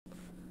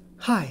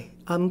Hi,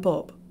 I'm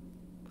Bob.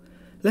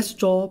 Let's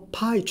draw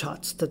pie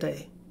charts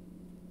today.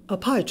 A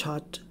pie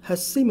chart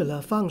has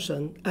similar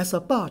function as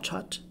a bar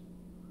chart.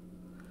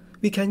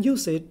 We can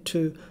use it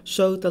to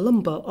show the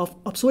number of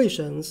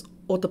observations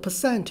or the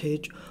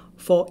percentage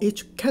for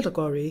each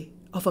category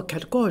of a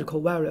categorical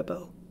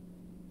variable.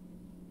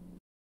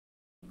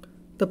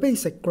 The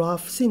basic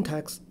graph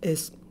syntax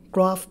is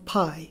graph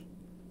pie,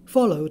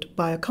 followed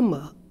by a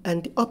comma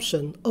and the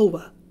option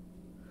over.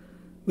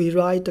 We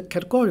write the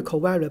categorical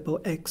variable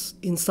x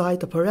inside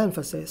the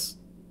parenthesis.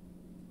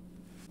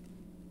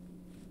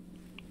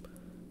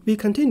 We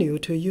continue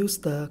to use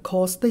the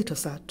course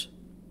dataset.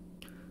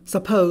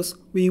 Suppose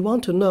we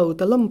want to know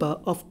the number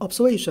of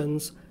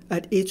observations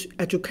at each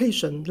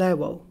education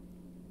level.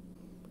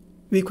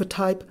 We could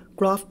type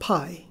graph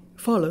pie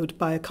followed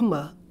by a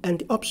comma and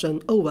the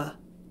option over.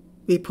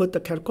 We put the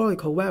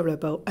categorical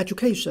variable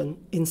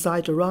education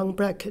inside the round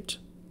bracket.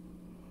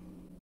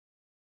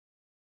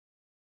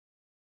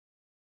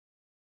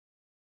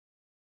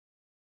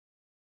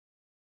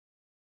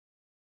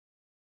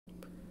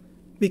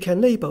 We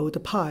can label the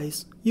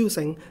pies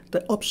using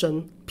the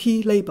option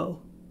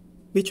plabel,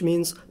 which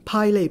means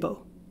pie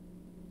label.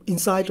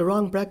 Inside the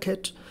round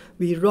bracket,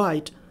 we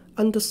write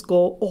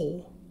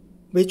 _all,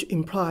 which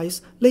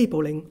implies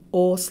labeling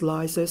all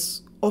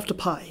slices of the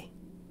pie.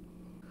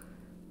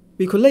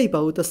 We could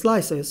label the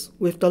slices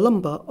with the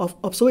number of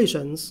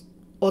observations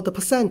or the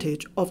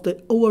percentage of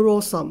the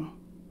overall sum.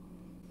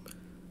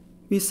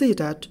 We see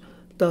that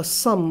the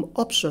sum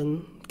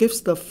option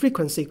gives the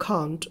frequency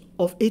count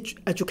of each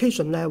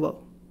education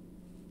level.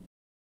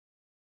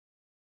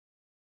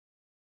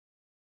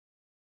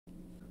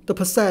 The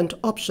percent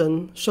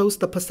option shows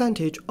the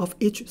percentage of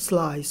each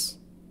slice.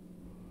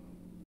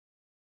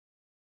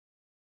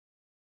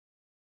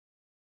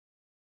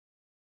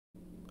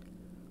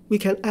 We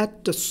can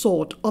add the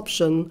sort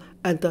option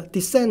and the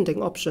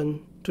descending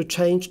option to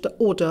change the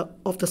order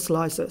of the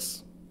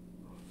slices.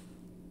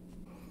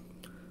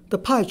 The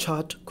pie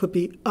chart could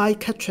be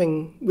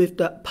eye-catching with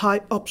the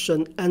pie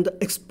option and the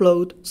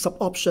explode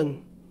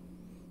sub-option.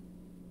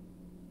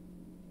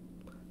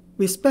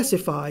 We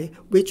specify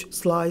which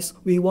slice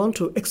we want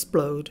to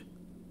explode.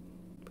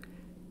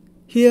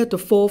 Here the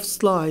fourth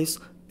slice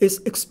is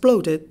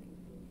exploded.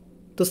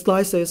 The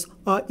slices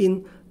are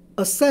in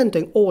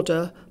ascending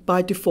order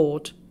by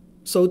default,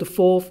 so the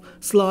fourth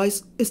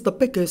slice is the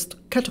biggest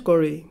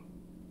category.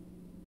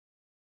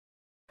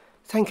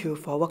 Thank you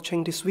for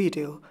watching this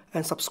video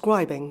and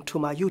subscribing to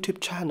my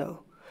YouTube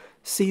channel.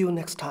 See you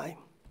next time.